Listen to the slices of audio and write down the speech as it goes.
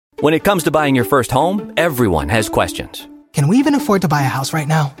When it comes to buying your first home, everyone has questions. Can we even afford to buy a house right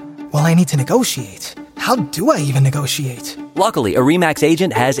now? Well, I need to negotiate. How do I even negotiate? Luckily, a RE/MAX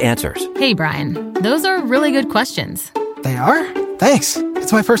agent has answers. Hey, Brian, those are really good questions. They are? Thanks.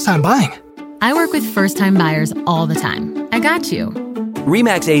 It's my first time buying. I work with first-time buyers all the time. I got you.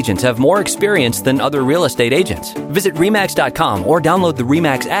 RE/MAX agents have more experience than other real estate agents. Visit RE/MAX.com or download the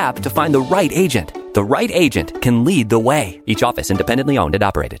RE/MAX app to find the right agent. The right agent can lead the way. Each office independently owned and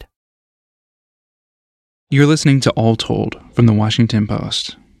operated. You're listening to All Told from the Washington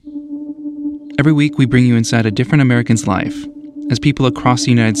Post. Every week, we bring you inside a different American's life as people across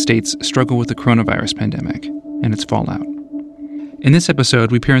the United States struggle with the coronavirus pandemic and its fallout. In this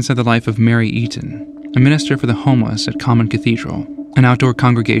episode, we peer inside the life of Mary Eaton, a minister for the homeless at Common Cathedral, an outdoor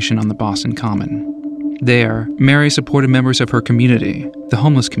congregation on the Boston Common. There, Mary supported members of her community, the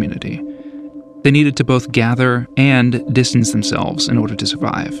homeless community. They needed to both gather and distance themselves in order to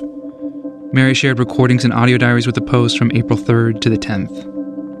survive. Mary shared recordings and audio diaries with the Post from April 3rd to the 10th.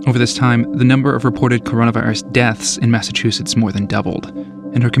 Over this time, the number of reported coronavirus deaths in Massachusetts more than doubled,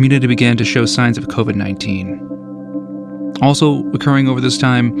 and her community began to show signs of COVID-19. Also occurring over this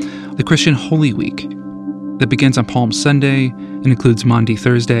time, the Christian Holy Week that begins on Palm Sunday and includes Maundy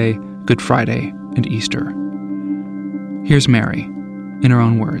Thursday, Good Friday, and Easter. Here's Mary, in her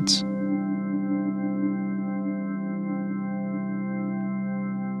own words.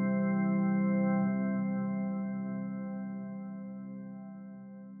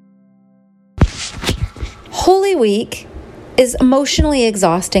 Holy Week is emotionally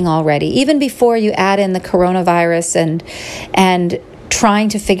exhausting already, even before you add in the coronavirus and trying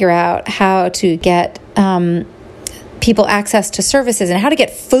to figure out how to get people access to services and how to get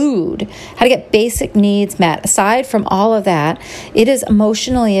food, how to get basic needs met. Aside from all of that, it is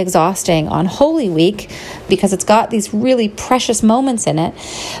emotionally exhausting on Holy Week because it's got these really precious moments in it,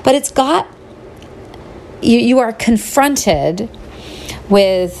 but it's got, you are confronted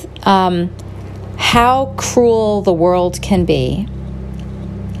with how cruel the world can be.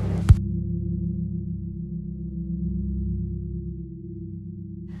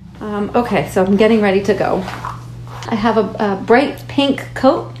 Okay, so I'm getting ready to go. I have a bright pink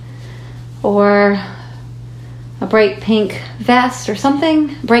coat or a bright pink vest or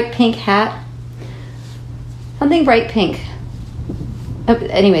something, bright pink hat, something bright pink.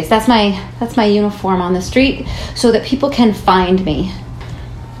 Anyways, that's my uniform on the street so that people can find me.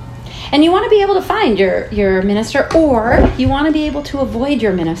 And you want to be able to find your minister, or you want to be able to avoid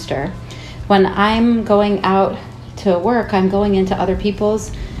your minister. When I'm going out to work, I'm going into other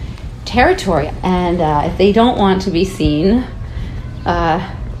people's territory. And if they don't want to be seen,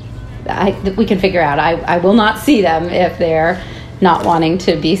 we can figure out. I will not see them if they're not wanting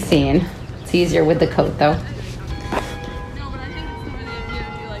to be seen. It's easier with the coat, though. No, but I think it's the idea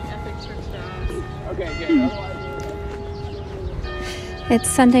to do like epic church dance. Okay, good. It's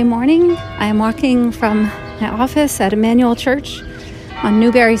Sunday morning. I am walking from my office at Emmanuel Church on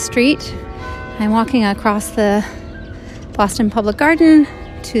Newberry Street. I'm walking across the Boston Public Garden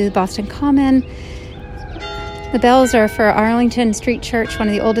to Boston Common. The bells are for Arlington Street Church, one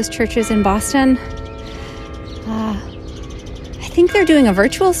of the oldest churches in Boston. I think they're doing a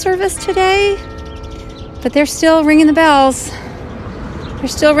virtual service today, but they're still ringing the bells. They're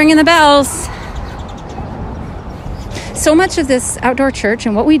still ringing the bells. So much of this outdoor church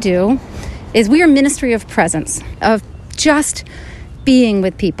and what we do is we are ministry of presence, of just being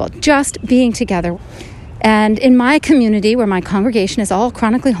with people, just being together. And in my community, where my congregation is all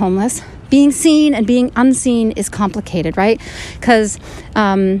chronically homeless, being seen and being unseen is complicated, right? Because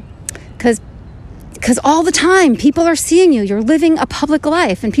all the time people are seeing you. You're living a public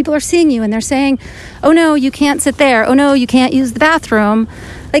life and people are seeing you and they're saying, oh no, you can't sit there. Oh no, you can't use the bathroom.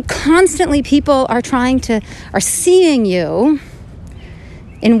 Like constantly people are seeing you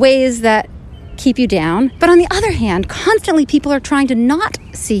in ways that keep you down. But on the other hand, constantly people are trying to not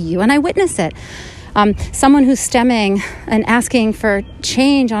see you. And I witness it. Someone who's stemming and asking for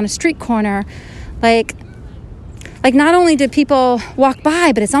change on a street corner, like not only do people walk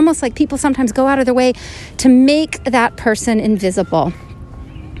by, but it's almost like people sometimes go out of their way to make that person invisible.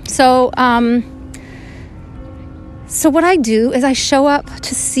 So what I do is I show up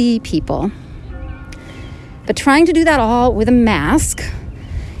to see people, but trying to do that all with a mask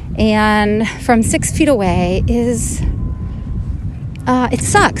and from 6 feet away is, it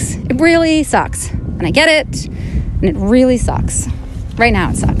sucks. It really sucks. And I get it, and it really sucks. Right now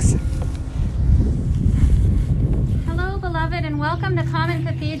it sucks. Hello, beloved, and welcome to Common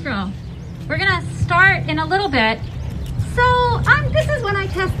Cathedral. We're gonna start in a little bit. So this is when I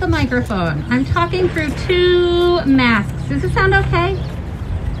test the microphone. I'm talking through 2 masks. Does it sound okay?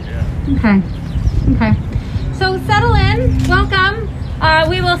 Yeah. Okay. So settle in. Welcome.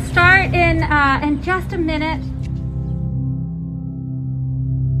 We will start in just a minute.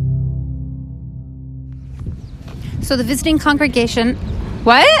 So the visiting congregation.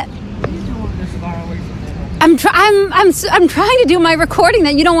 What? I'm trying to do my recording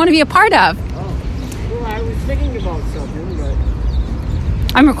that you don't want to be a part of. Well, I was thinking about something, but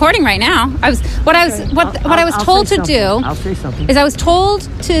I'm recording right now. What I was told to do. I'll say something. Is I was told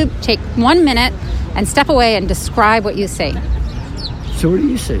to take 1 minute and step away and describe what you say. So what do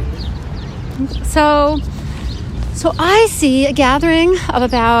you say? So I see a gathering of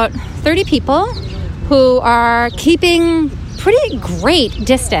about 30 people who are keeping pretty great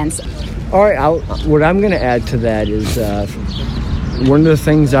distance. All right, what I'm going to add to that is one of the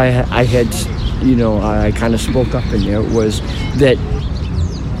things I had, I kind of spoke up in there was that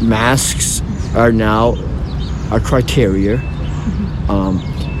masks are now a criteria.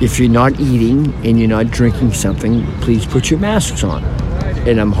 If you're not eating and you're not drinking something, please put your masks on.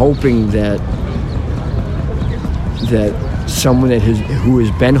 And I'm hoping that someone who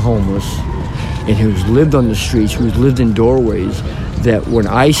has been homeless and who's lived on the streets, who's lived in doorways, that when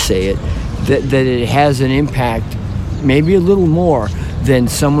I say it, that it has an impact, maybe a little more than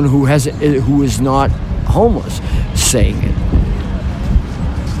someone who is not homeless saying it.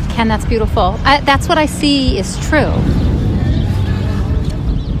 Ken, that's beautiful. That's what I see is true.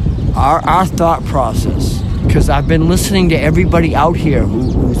 Our thought process, because I've been listening to everybody out here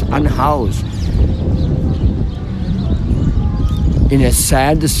who's unhoused, and it's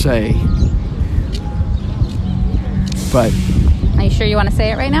sad to say, but... Are you sure you want to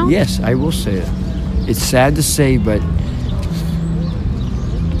say it right now? Yes, I will say it. It's sad to say, but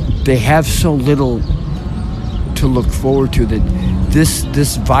they have so little to look forward to that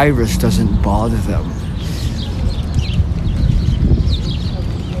this virus doesn't bother them.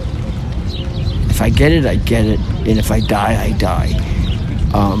 If I get it, I get it, and if I die, I die.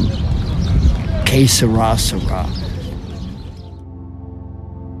 Que sera, sera.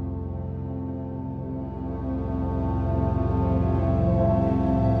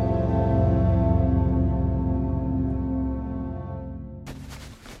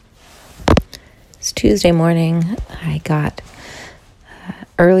 It's Tuesday morning. I got an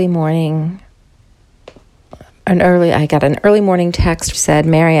early morning text said,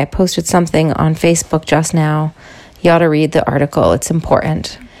 Mary, I posted something on Facebook just now. You ought to read the article. It's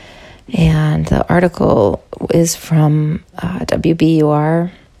important. And the article is from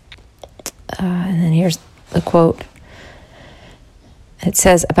WBUR. And then here's the quote. It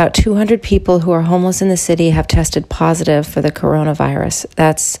says, about 200 people who are homeless in the city have tested positive for the coronavirus.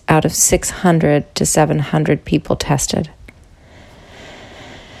 That's out of 600 to 700 people tested.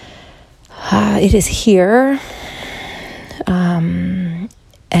 It is here. And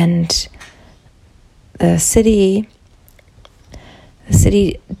the city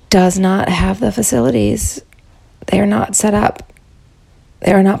does not have the facilities. They are not set up.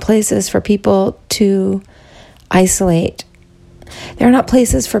 There are not places for people to isolate. There are not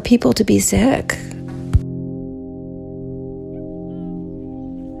places for people to be sick.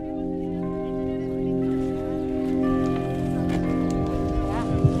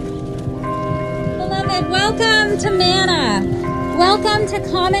 Beloved, welcome to Manna. Welcome to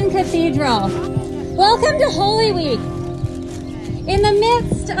Common Cathedral. Welcome to Holy Week. In the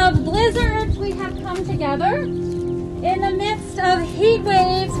midst of blizzards, we have come together. In the midst of heat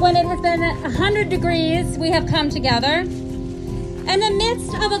waves, when it has been 100 degrees, we have come together. In the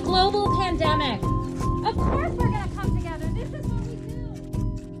midst of a global pandemic, of course we're going to come together. This is what we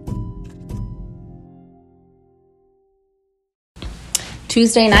do.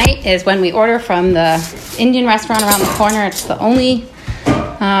 Tuesday night is when we order from the Indian restaurant around the corner. It's the only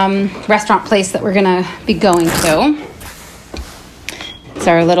restaurant place that we're going to be going to. It's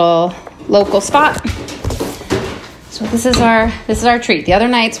our little local spot. So this is our treat. The other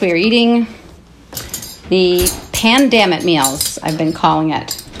nights we are eating the pandemic meals, I've been calling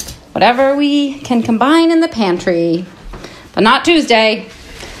it. Whatever we can combine in the pantry, but not Tuesday.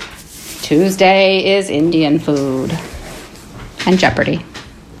 Tuesday is Indian food and Jeopardy.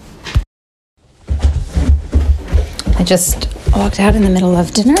 I just walked out in the middle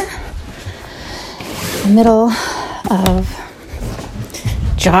of dinner, in the middle of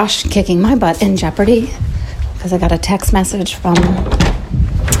Josh kicking my butt in Jeopardy, because I got a text message from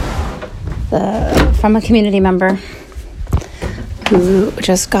a community member who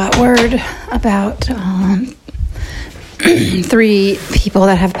just got word about 3 people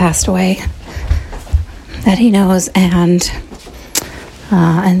that have passed away that he knows, and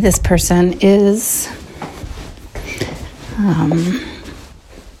this person is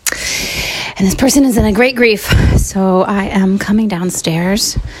And this person is in a great grief. So I am coming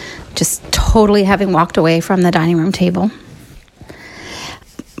downstairs, just totally having walked away from the dining room table.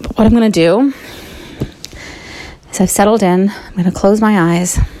 But what I'm going to do is I've settled in. I'm going to close my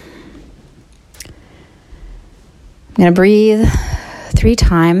eyes. I'm going to breathe 3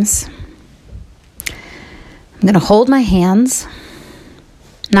 times. I'm going to hold my hands.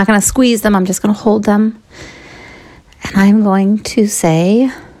 I'm not going to squeeze them. I'm just going to hold them. And I'm going to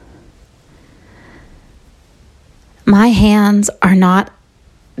say, my hands are not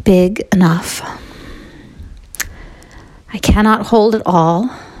big enough. I cannot hold it all.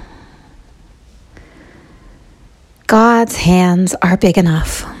 God's hands are big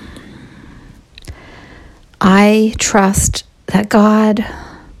enough. I trust that God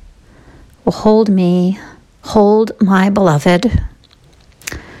will hold me, hold my beloved,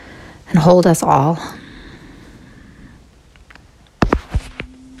 and hold us all.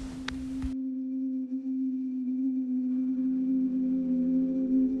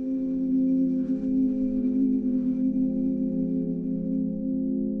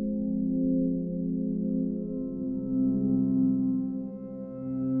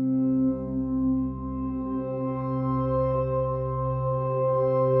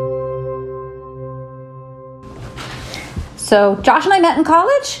 So Josh and I met in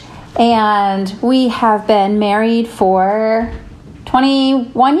college, and we have been married for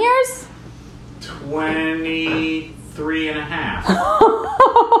 21 years? 23 and a half.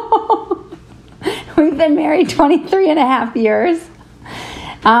 We've been married 23 and a half years.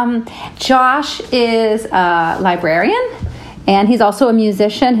 Josh is a librarian, and he's also a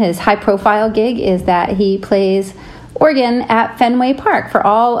musician. His high-profile gig is that he plays organ at Fenway Park for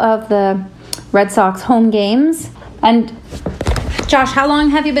all of the Red Sox home games. And Josh, how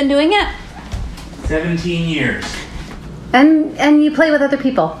long have you been doing it? 17 years. And you play with other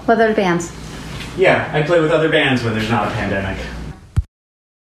people, with other bands? Yeah, I play with other bands when there's not a pandemic.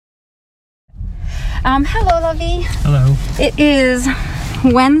 Hello, Lovey. Hello. It is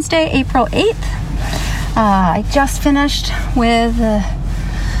Wednesday, April 8th. I just finished with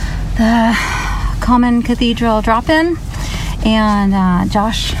the Common Cathedral drop-in, and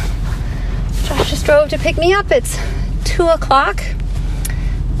Josh just drove to pick me up. It's 2 o'clock,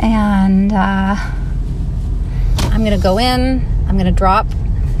 and I'm gonna go in. I'm gonna drop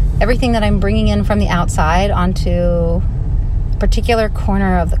everything that I'm bringing in from the outside onto a particular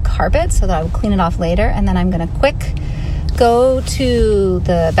corner of the carpet so that I will clean it off later, and then I'm gonna quick go to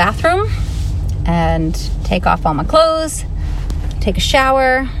the bathroom and take off all my clothes, take a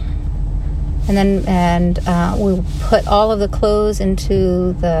shower, and then we'll put all of the clothes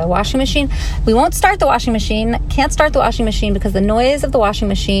into the washing machine. We won't start the washing machine. Can't start the washing machine because the noise of the washing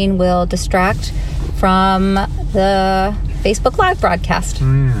machine will distract from the Facebook Live broadcast.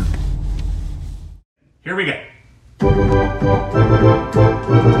 Yeah. Here we go.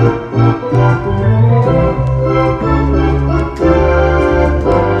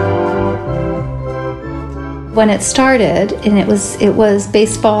 When it started, and it was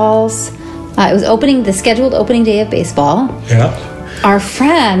baseball's. It was the scheduled opening day of baseball. Yeah. Our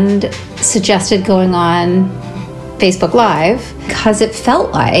friend suggested going on Facebook Live because it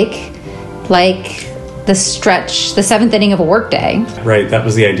felt like the stretch, the 7th inning of a workday. Right, that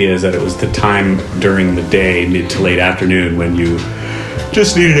was the idea, is that it was the time during the day, mid to late afternoon, when you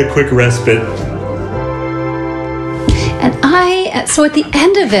just needed a quick respite. And so at the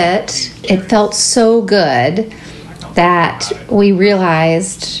end of it, it felt so good that we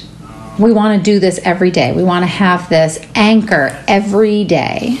realized we want to do this every day. We want to have this anchor every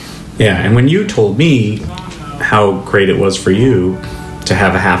day. Yeah, and when you told me how great it was for you to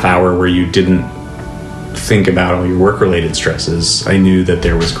have a half hour where you didn't think about all your work-related stresses, I knew that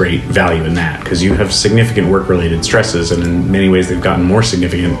there was great value in that, because you have significant work-related stresses, and in many ways they've gotten more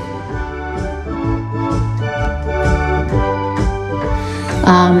significant.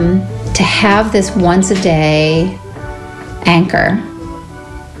 To have this once a day anchor,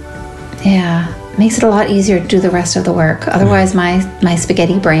 makes it a lot easier to do the rest of the work. Otherwise, my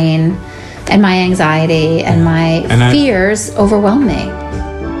spaghetti brain and my anxiety and my fears overwhelm me.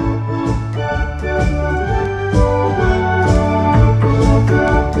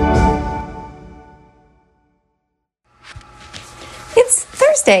 It's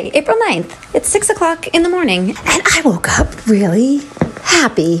Thursday, April 9th. It's 6 o'clock in the morning, and I woke up really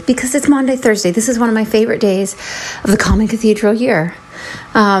happy because it's Maundy, Thursday. This is one of my favorite days of the Common Cathedral year.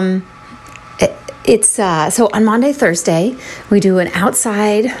 So on Maundy, Thursday, we do an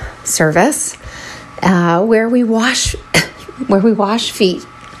outside service where we wash feet,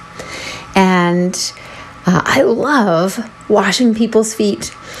 and I love washing people's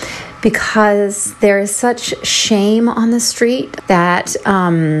feet because there is such shame on the street that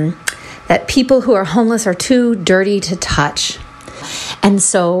that people who are homeless are too dirty to touch. And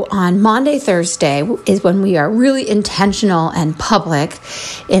so on Maundy, Thursday is when we are really intentional and public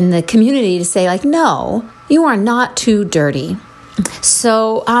in the community to say, like, no, you are not too dirty.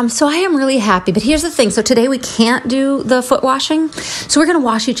 So I am really happy. But here's the thing. So today we can't do the foot washing. So we're going to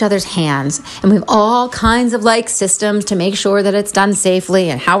wash each other's hands. And we have all kinds of like systems to make sure that it's done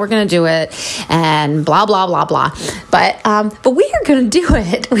safely and how we're going to do it and blah, blah, blah, blah. But we are going to do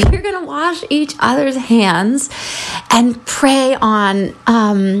it. We are going to wash each other's hands and pray on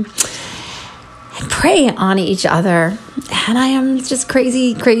each other. And I am just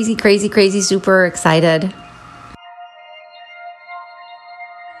crazy, super excited.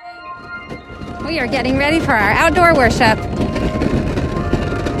 We are getting ready for our outdoor worship.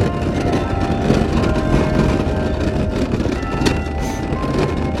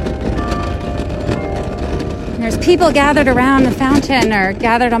 There's people gathered around the fountain or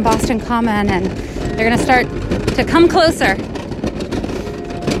gathered on Boston Common, and they're going to start to come closer.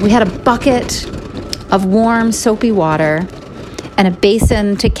 We had a bucket of warm, soapy water and a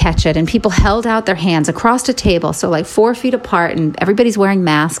basin to catch it, and people held out their hands across a table, so like 4 feet apart, and everybody's wearing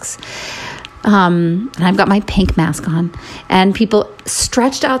masks. And I've got my pink mask on, and people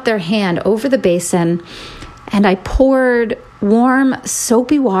stretched out their hand over the basin, and I poured warm,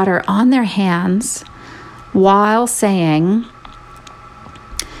 soapy water on their hands while saying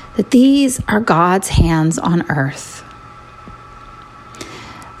that these are God's hands on earth.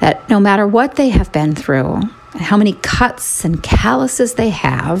 That no matter what they have been through, and how many cuts and calluses they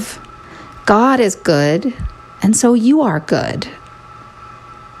have, God is good, and so you are good.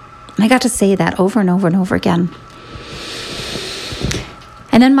 And I got to say that over and over and over again.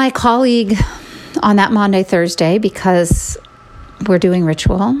 And then my colleague on that Maundy, Thursday, because we're doing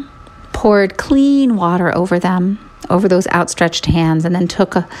ritual, poured clean water over them, over those outstretched hands, and then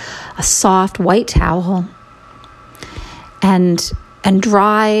took a soft white towel and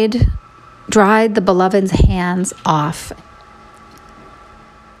dried the beloved's hands off.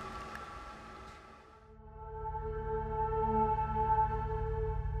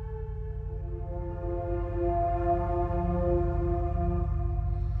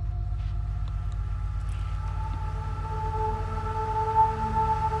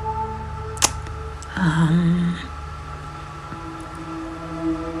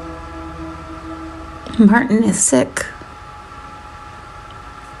 Martin is sick.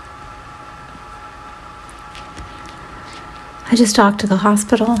 I just talked to the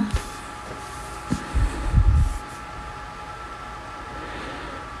hospital.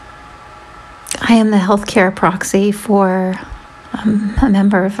 I am the healthcare proxy for a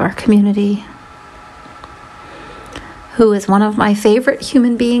member of our community who is one of my favorite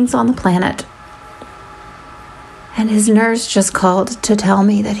human beings on the planet. And his nurse just called to tell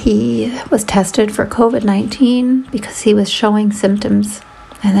me that he was tested for COVID-19 because he was showing symptoms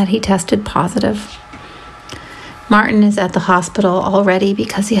and that he tested positive. Martin is at the hospital already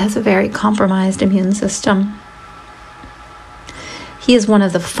because he has a very compromised immune system. He is one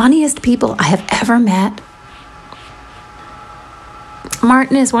of the funniest people I have ever met.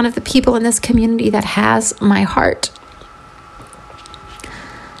 Martin is one of the people in this community that has my heart.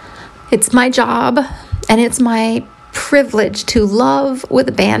 It's my job and it's my privilege to love with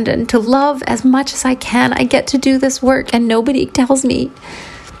abandon, to love as much as I can. I get to do this work and nobody tells me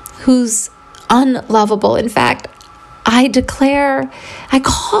who's unlovable. In fact, I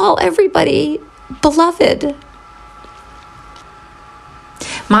call everybody beloved.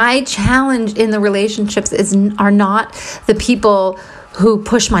 My challenge in the relationships are not the people who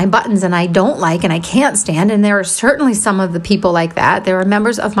push my buttons and I don't like and I can't stand. And there are certainly some of the people like that. There are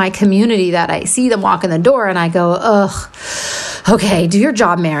members of my community that I see them walk in the door and I go, ugh, okay, do your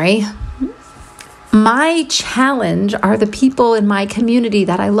job, Mary. My challenge are the people in my community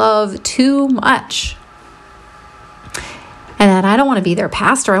that I love too much. And that I don't want to be their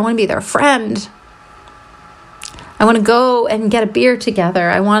pastor. I want to be their friend. I want to go and get a beer together.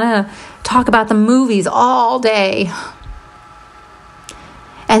 I want to talk about the movies all day.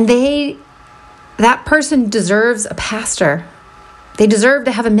 And that person deserves a pastor. They deserve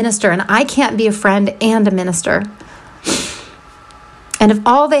to have a minister, and I can't be a friend and a minister. And if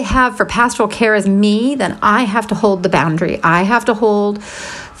all they have for pastoral care is me, then I have to hold the boundary. I have to hold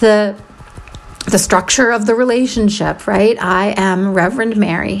the structure of the relationship, right? I am Reverend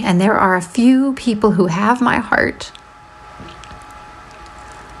Mary, and there are a few people who have my heart.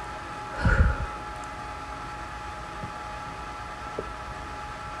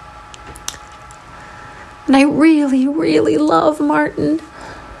 And I really, really love Martin.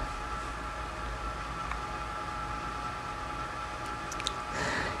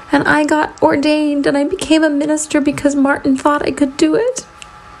 And I got ordained and I became a minister because Martin thought I could do it.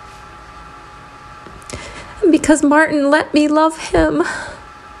 And because Martin let me love him.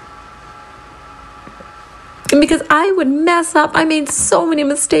 And because I would mess up. I made so many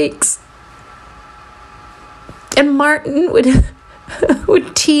mistakes. And Martin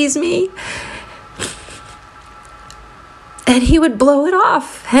would tease me. And he would blow it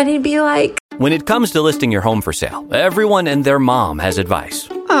off. And he'd be like, When it comes to listing your home for sale, everyone and their mom has advice.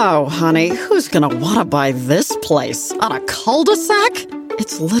 Oh, honey, who's gonna want to buy this place? On a cul-de-sac?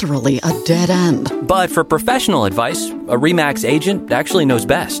 It's literally a dead end. But for professional advice, a RE/MAX agent actually knows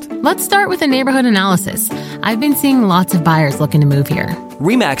best. Let's start with a neighborhood analysis. I've been seeing lots of buyers looking to move here.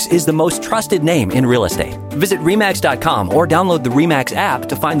 RE/MAX is the most trusted name in real estate. Visit RE/MAX.com or download the RE/MAX app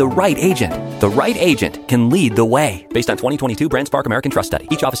to find the right agent. The right agent can lead the way. Based on 2022 BrandSpark American Trust Study.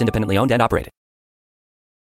 Each office independently owned and operated.